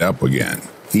to meet up again.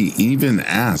 He even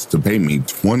asked to pay me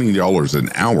 $20 an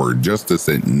hour just to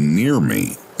sit near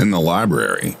me in the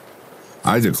library.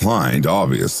 I declined,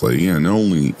 obviously, and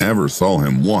only ever saw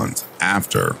him once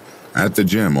after, at the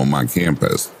gym on my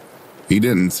campus. He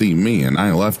didn't see me, and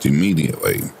I left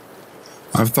immediately.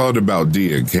 I've thought about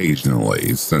Dee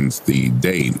occasionally since the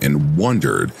date and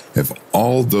wondered if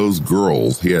all those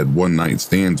girls he had one-night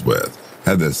stands with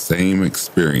had the same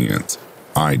experience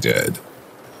I did.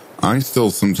 I still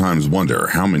sometimes wonder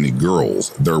how many girls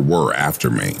there were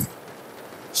after me.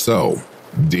 So,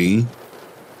 Dee,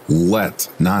 let's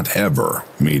not ever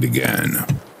meet again.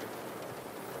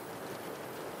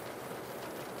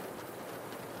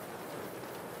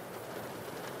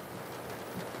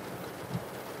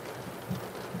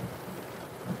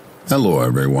 Hello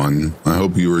everyone, I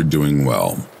hope you are doing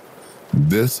well.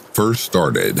 This first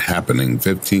started happening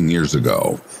 15 years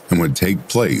ago and would take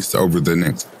place over the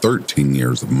next 13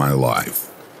 years of my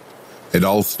life. It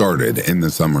all started in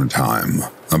the summertime,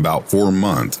 about 4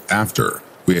 months after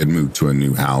we had moved to a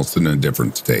new house in a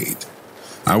different state.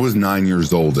 I was 9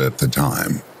 years old at the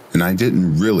time, and I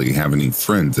didn't really have any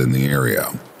friends in the area.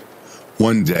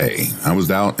 One day, I was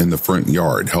out in the front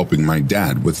yard helping my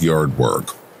dad with yard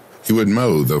work. He would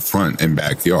mow the front and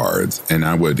backyards, and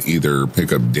I would either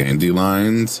pick up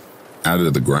dandelions out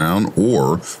of the ground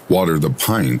or water the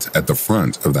pines at the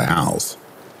front of the house.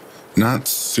 Not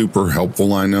super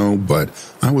helpful, I know, but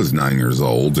I was 9 years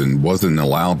old and wasn't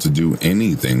allowed to do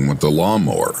anything with the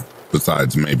lawnmower,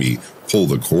 besides maybe pull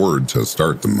the cord to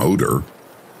start the motor.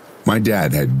 My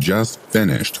dad had just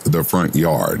finished the front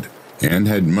yard and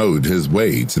had mowed his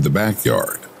way to the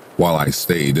backyard, while I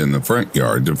stayed in the front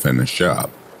yard to finish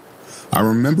up. I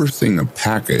remember seeing a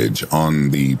package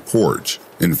on the porch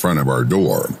in front of our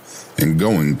door and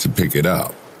going to pick it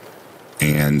up.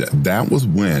 And that was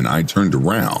when I turned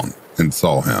around and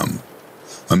saw him.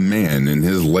 A man in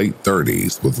his late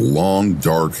 30s with long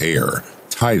dark hair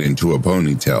tied into a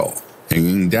ponytail,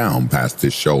 hanging down past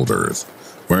his shoulders,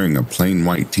 wearing a plain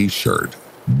white t-shirt,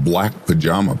 black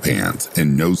pajama pants,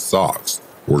 and no socks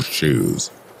or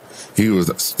shoes. He was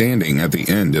standing at the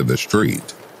end of the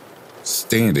street,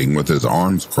 standing with his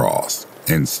arms crossed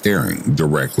and staring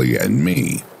directly at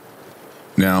me.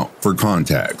 Now, for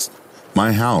context,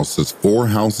 my house is 4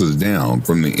 houses down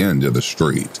from the end of the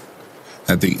street.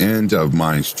 At the end of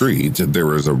my street,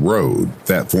 there is a road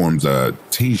that forms a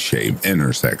T-shaped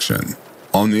intersection.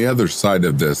 On the other side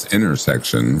of this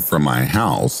intersection from my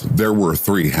house, there were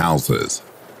 3 houses,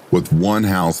 with one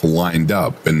house lined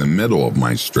up in the middle of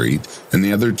my street and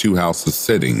the other 2 houses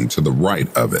sitting to the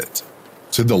right of it.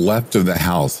 To the left of the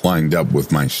house lined up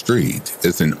with my street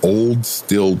is an old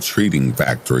steel treating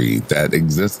factory that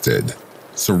existed,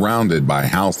 surrounded by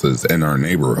houses in our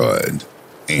neighborhood,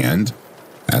 and,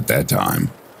 at that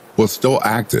time, was still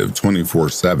active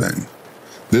 24/7.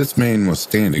 This man was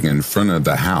standing in front of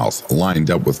the house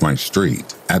lined up with my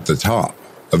street at the top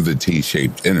of the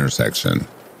T-shaped intersection.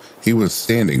 He was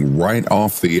standing right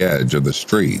off the edge of the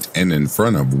street and in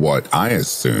front of what I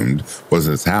assumed was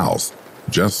his house,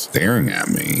 just staring at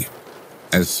me.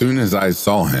 As soon as I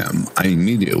saw him, I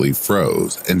immediately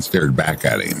froze and stared back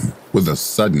at him, with a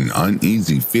sudden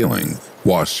uneasy feeling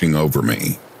washing over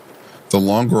me. The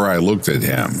longer I looked at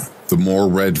him, the more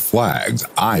red flags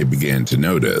I began to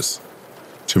notice.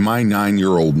 To my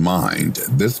 9-year-old mind,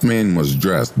 this man was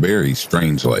dressed very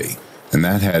strangely, and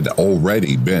that had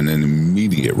already been an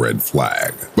immediate red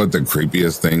flag. But the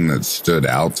creepiest thing that stood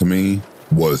out to me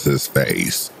was his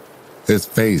face. His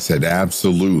face had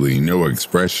absolutely no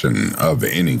expression of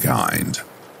any kind.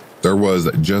 There was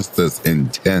just this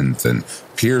intense and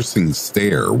piercing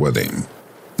stare with him,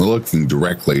 looking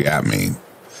directly at me.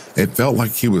 It felt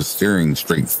like he was staring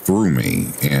straight through me,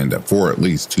 and for at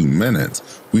least 2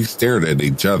 minutes, we stared at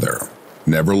each other,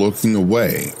 never looking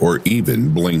away or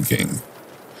even blinking.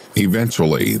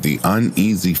 Eventually, the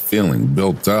uneasy feeling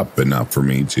built up enough for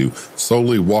me to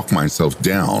slowly walk myself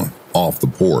down off the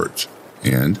porch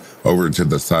and over to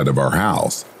the side of our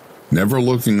house, never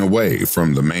looking away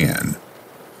from the man.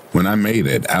 When I made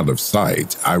it out of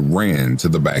sight, I ran to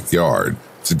the backyard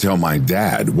to tell my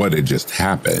dad what had just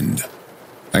happened.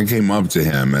 I came up to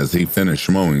him as he finished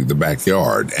mowing the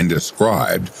backyard and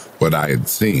described what I had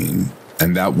seen,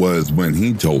 and that was when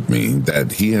he told me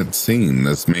that he had seen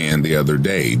this man the other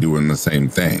day doing the same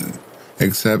thing,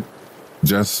 except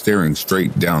just staring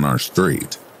straight down our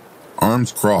street.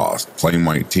 Arms crossed, plain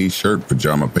white t-shirt,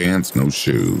 pajama pants, no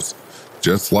shoes,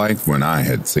 just like when I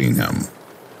had seen him.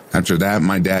 After that,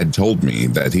 my dad told me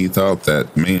that he thought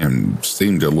that man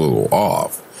seemed a little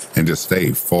off and to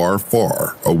stay far,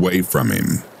 far away from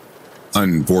him.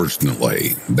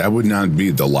 Unfortunately, that would not be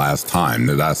the last time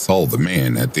that I saw the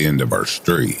man at the end of our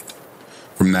street.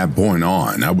 From that point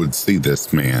on, I would see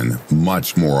this man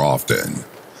much more often.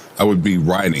 I would be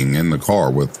riding in the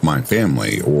car with my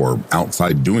family or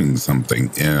outside doing something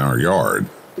in our yard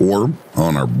or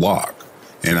on our block,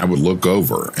 and I would look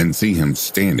over and see him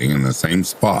standing in the same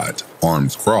spot,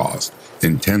 arms crossed,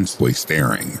 intensely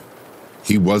staring.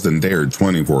 He wasn't there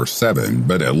 24/7,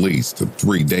 but at least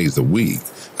 3 days a week,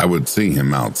 I would see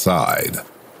him outside,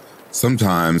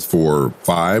 sometimes for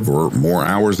 5 or more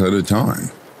hours at a time.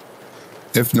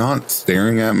 If not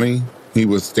staring at me, he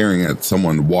was staring at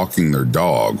someone walking their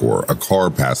dog or a car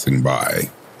passing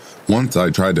by. Once I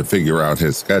tried to figure out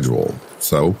his schedule,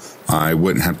 so I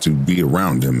wouldn't have to be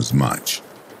around him as much,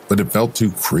 but it felt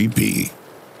too creepy,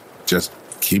 just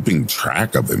keeping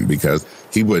track of him, because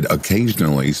he would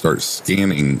occasionally start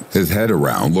scanning his head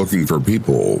around looking for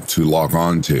people to lock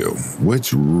onto,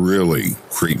 which really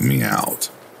creeped me out.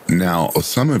 Now,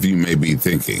 some of you may be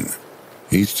thinking,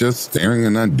 he's just staring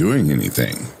and not doing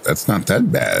anything. That's not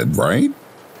that bad, right?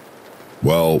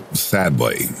 Well,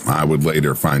 sadly, I would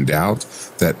later find out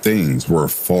that things were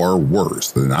far worse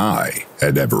than I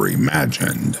had ever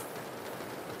imagined.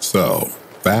 So,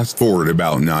 fast forward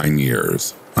about 9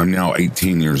 years. I'm now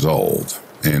 18 years old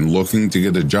and looking to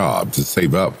get a job to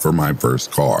save up for my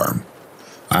first car.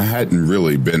 I hadn't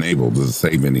really been able to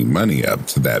save any money up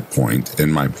to that point,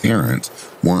 and my parents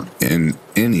weren't in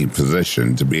any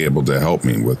position to be able to help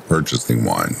me with purchasing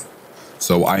one.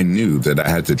 So I knew that I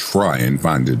had to try and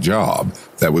find a job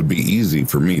that would be easy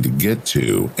for me to get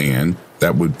to and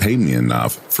that would pay me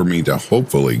enough for me to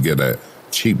hopefully get a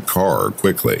cheap car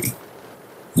quickly.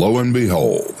 Lo and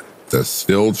behold, the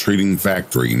still treating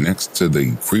factory next to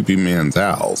the creepy man's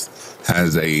house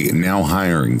has a now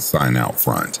hiring sign out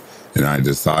front, and I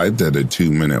decide that a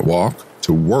 2-minute walk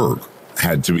to work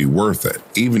had to be worth it,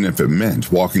 even if it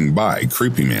meant walking by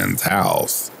creepy man's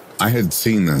house. I had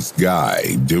seen this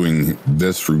guy doing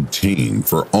this routine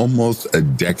for almost a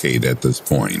decade at this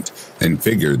point and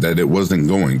figured that it wasn't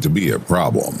going to be a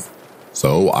problem.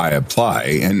 So I apply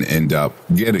and end up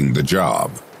getting the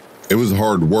job. It was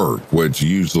hard work, which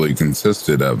usually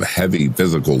consisted of heavy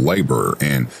physical labor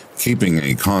and keeping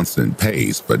a constant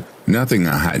pace, but nothing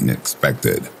I hadn't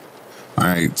expected.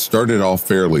 I started off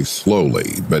fairly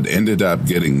slowly, but ended up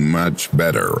getting much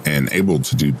better and able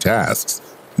to do tasks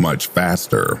much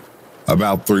faster.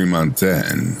 About 3 months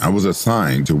in, I was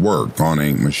assigned to work on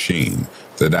a machine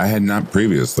that I had not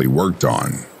previously worked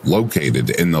on, located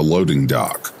in the loading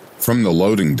dock. From the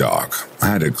loading dock, I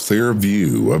had a clear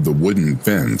view of the wooden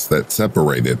fence that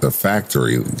separated the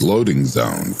factory loading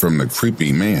zone from the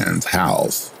creepy man's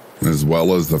house, as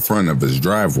well as the front of his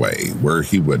driveway where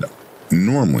he would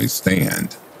normally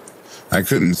stand. I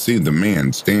couldn't see the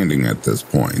man standing at this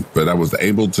point, but I was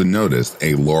able to notice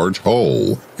a large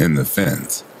hole in the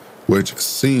fence, which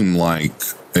seemed like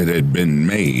it had been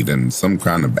made in some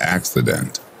kind of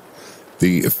accident.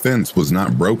 The fence was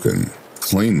not broken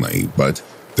cleanly, but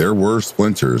there were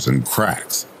splinters and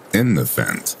cracks in the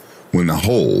fence when the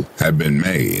hole had been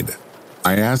made.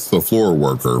 I asked the floor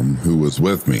worker who was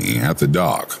with me at the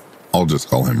dock, I'll just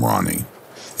call him Ronnie,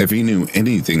 if he knew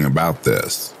anything about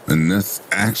this, and this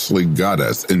actually got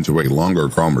us into a longer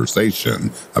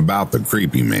conversation about the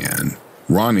creepy man.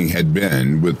 Ronnie had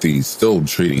been with the still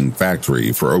treating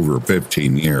factory for over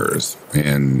 15 years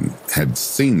and had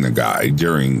seen the guy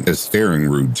during his staring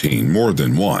routine more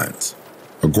than once.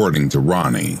 According to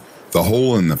Ronnie, the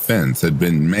hole in the fence had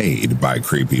been made by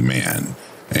Creepy Man,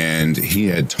 and he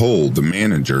had told the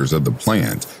managers of the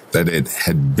plant that it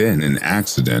had been an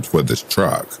accident with his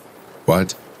truck.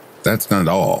 But that's not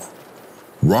all.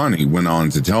 Ronnie went on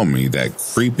to tell me that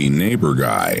creepy neighbor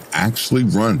guy actually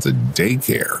runs a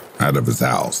daycare out of his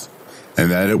house, and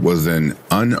that it was an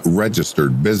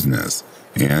unregistered business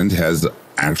and has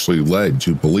actually led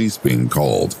to police being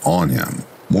called on him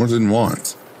more than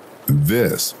once.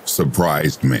 This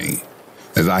surprised me,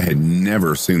 as I had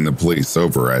never seen the police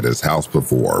over at his house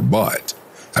before, but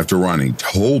after Ronnie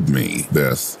told me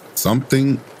this,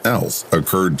 something else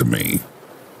occurred to me.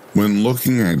 When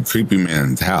looking at Creepy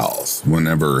Man's house,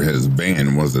 whenever his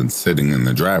van wasn't sitting in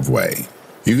the driveway,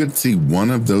 you could see one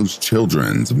of those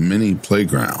children's mini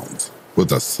playgrounds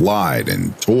with a slide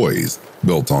and toys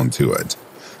built onto it,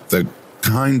 the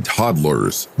kind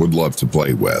toddlers would love to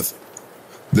play with.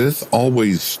 This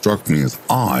always struck me as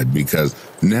odd because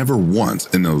never once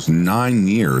in those 9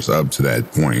 years up to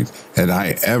that point had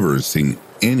I ever seen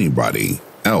anybody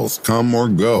else come or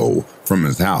go from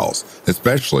his house,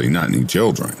 especially not any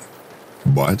children.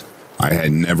 But I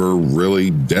had never really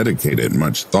dedicated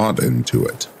much thought into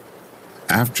it.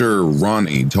 After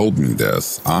Ronnie told me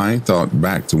this, I thought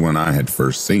back to when I had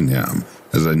first seen him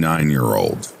as a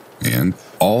 9-year-old and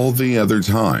all the other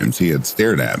times he had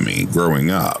stared at me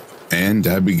growing up, and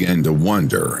I began to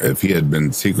wonder if he had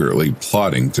been secretly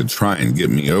plotting to try and get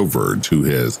me over to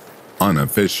his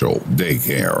unofficial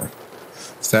daycare.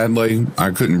 Sadly, I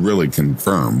couldn't really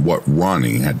confirm what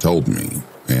Ronnie had told me,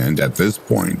 and at this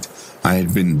point, I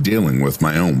had been dealing with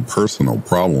my own personal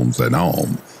problems at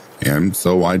home, and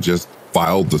so I just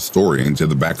filed the story into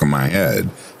the back of my head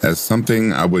as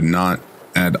something I would not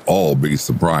at all be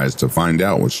surprised to find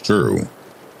out was true.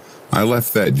 I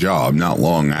left that job not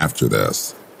long after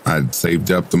this. I'd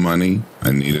saved up the money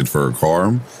I needed for a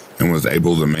car and was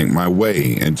able to make my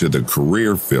way into the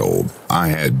career field I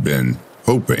had been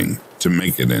hoping to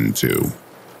make it into.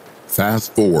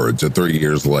 Fast forward to 3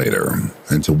 years later,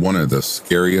 into one of the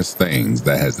scariest things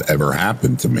that has ever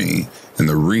happened to me, and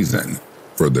the reason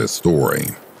for this story.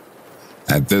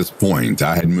 At this point,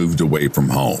 I had moved away from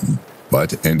home,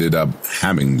 but ended up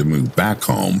having to move back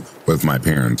home with my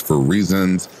parents for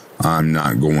reasons I'm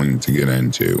not going to get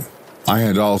into. I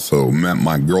had also met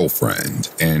my girlfriend,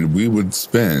 and we would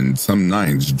spend some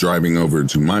nights driving over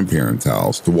to my parents'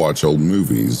 house to watch old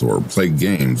movies or play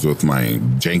games with my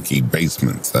janky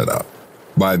basement setup.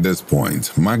 By this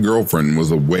point, my girlfriend was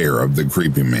aware of the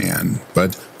creepy man,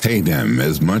 but paid him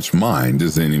as much mind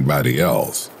as anybody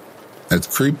else. As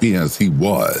creepy as he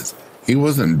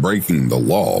wasn't breaking the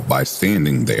law by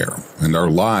standing there, and our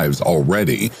lives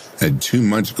already had too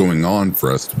much going on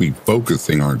for us to be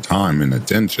focusing our time and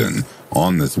attention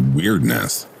on this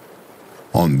weirdness.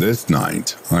 On this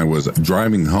night, I was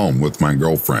driving home with my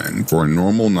girlfriend for a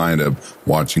normal night of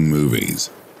watching movies.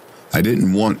 I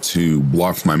didn't want to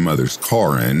block my mother's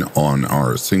car in on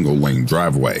our single-lane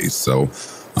driveway, so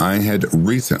I had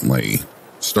recently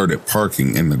started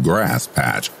parking in the grass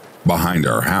patch behind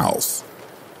our house.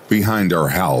 Behind our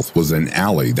house was an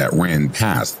alley that ran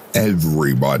past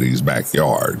everybody's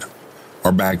backyard.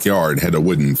 Our backyard had a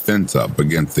wooden fence up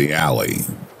against the alley,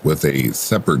 with a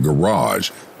separate garage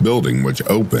building which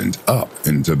opened up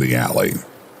into the alley.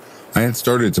 I had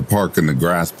started to park in the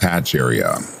grass patch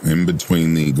area, in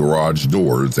between the garage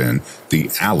doors and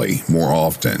the alley more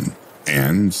often,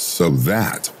 and so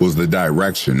that was the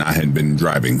direction I had been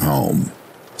driving home,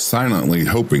 silently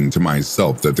hoping to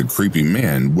myself that the creepy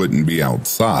man wouldn't be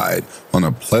outside on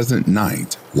a pleasant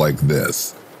night like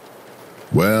this.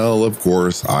 Well, of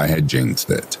course, I had jinxed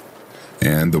it,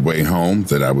 and the way home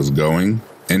that I was going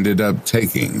ended up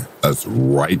taking us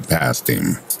right past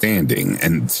him, standing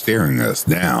and staring us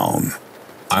down.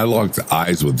 I locked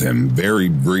eyes with him very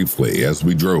briefly as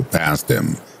we drove past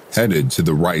him, headed to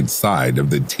the right side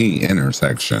of the T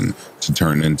intersection to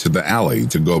turn into the alley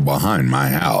to go behind my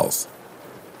house.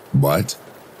 But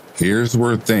here's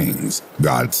where things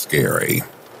got scary.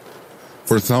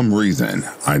 For some reason,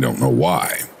 I don't know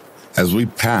why, as we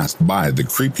passed by the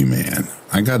creepy man,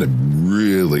 I got a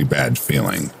really bad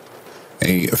feeling.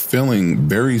 A feeling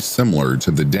very similar to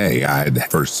the day I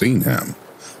had first seen him.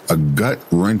 A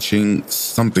gut-wrenching,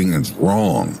 something is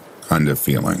wrong kind of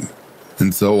feeling.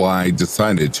 And so I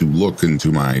decided to look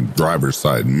into my driver's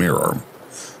side mirror.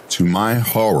 To my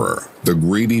horror, the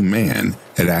greedy man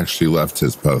had actually left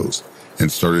his post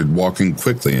and started walking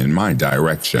quickly in my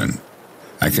direction.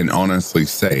 I can honestly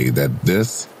say that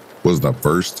this was the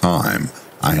first time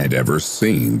I had ever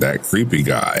seen that creepy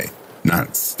guy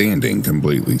not standing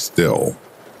completely still.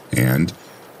 And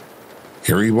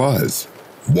here he was,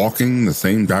 walking the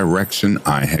same direction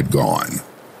I had gone.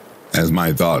 As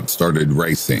my thoughts started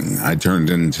racing, I turned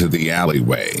into the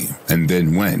alleyway and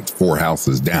then went 4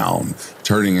 houses down,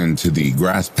 turning into the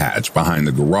grass patch behind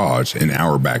the garage in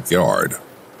our backyard.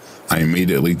 I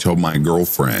immediately told my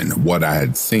girlfriend what I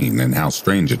had seen and how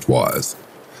strange it was.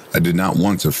 I did not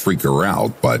want to freak her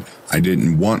out, but I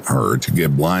didn't want her to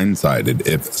get blindsided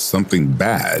if something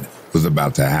bad was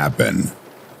about to happen.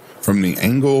 From the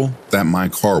angle that my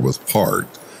car was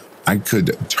parked, I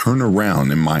could turn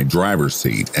around in my driver's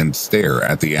seat and stare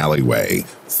at the alleyway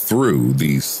through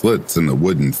the slits in the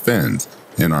wooden fence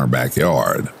in our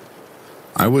backyard.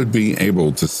 I would be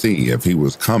able to see if he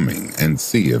was coming and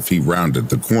see if he rounded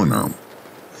the corner.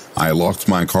 I locked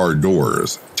my car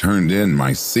doors, turned in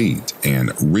my seat,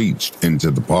 and reached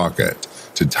into the pocket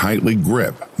to tightly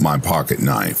grip my pocket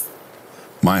knife.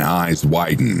 My eyes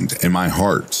widened and my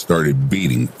heart started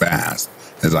beating fast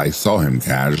as I saw him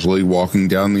casually walking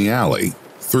down the alley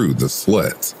through the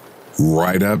slits,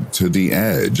 right up to the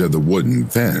edge of the wooden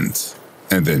fence,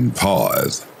 and then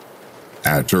pause.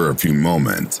 After a few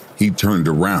moments, he turned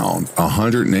around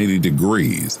 180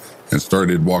 degrees and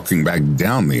started walking back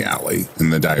down the alley in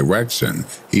the direction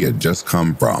he had just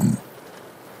come from.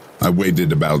 I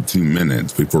waited about 2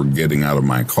 minutes before getting out of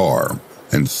my car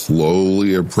and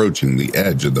slowly approaching the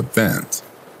edge of the fence,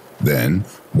 then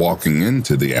walking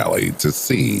into the alley to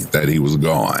see that he was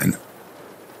gone.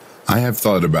 I have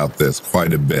thought about this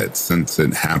quite a bit since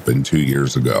it happened 2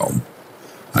 years ago.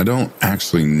 I don't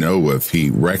actually know if he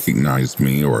recognized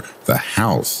me or the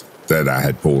house that I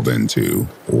had pulled into,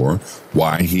 or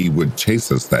why he would chase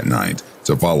us that night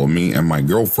to follow me and my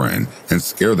girlfriend and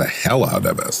scare the hell out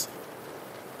of us.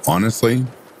 Honestly,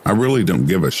 I really don't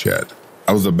give a shit.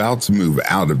 I was about to move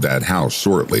out of that house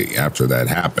shortly after that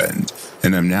happened,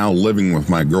 and am now living with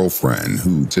my girlfriend,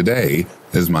 who today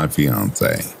is my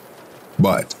fiance.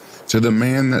 But to the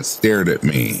man that stared at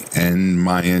me and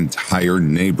my entire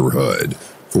neighborhood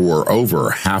for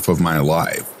over half of my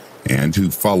life, and who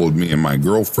followed me and my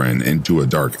girlfriend into a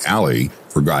dark alley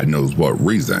for God knows what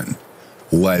reason,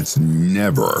 let's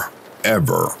never,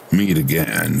 ever meet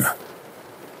again.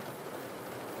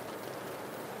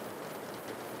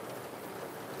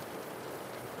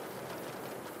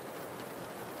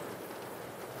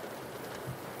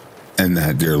 And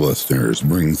that, dear listeners,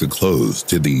 brings a close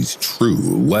to these true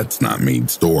Let's Not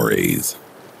Meet stories.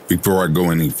 Before I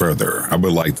go any further, I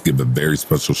would like to give a very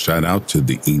special shout out to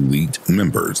the elite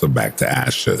members of Back to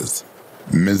Ashes.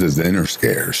 Mrs.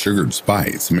 Interscare, Sugared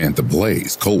Spice, Samantha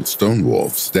Blaze, Colt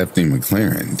Stonewolf, Stephanie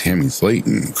McLaren, Tammy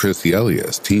Slayton, Chrissy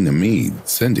Elias, Tina Mead,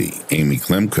 Cindy, Amy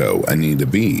Klemko, Anita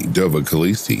B, Dova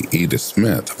Khaleesi, Edith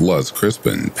Smith, Luz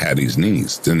Crispin, Patty's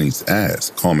niece, Denise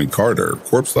S, Call Me Carter,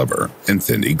 Corpse Lover, and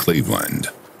Cindy Cleveland.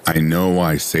 I know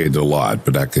I say it a lot,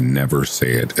 but I can never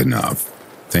say it enough.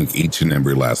 Thank each and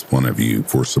every last one of you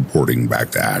for supporting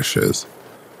Back to Ashes.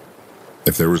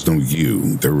 If there was no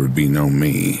you, there would be no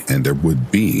me, and there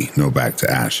would be no Back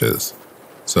to Ashes.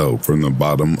 So, from the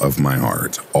bottom of my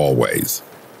heart, always,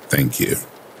 thank you.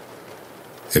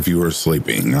 If you are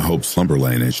sleeping, I hope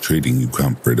Slumberland is treating you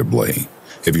comfortably.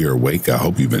 If you're awake, I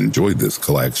hope you've enjoyed this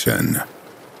collection.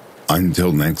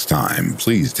 Until next time,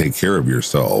 please take care of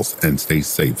yourselves and stay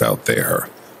safe out there.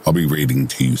 I'll be reading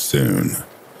to you soon.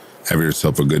 Have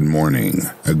yourself a good morning,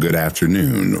 a good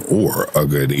afternoon, or a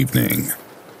good evening.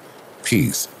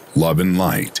 Peace, love, and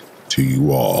light to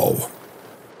you all.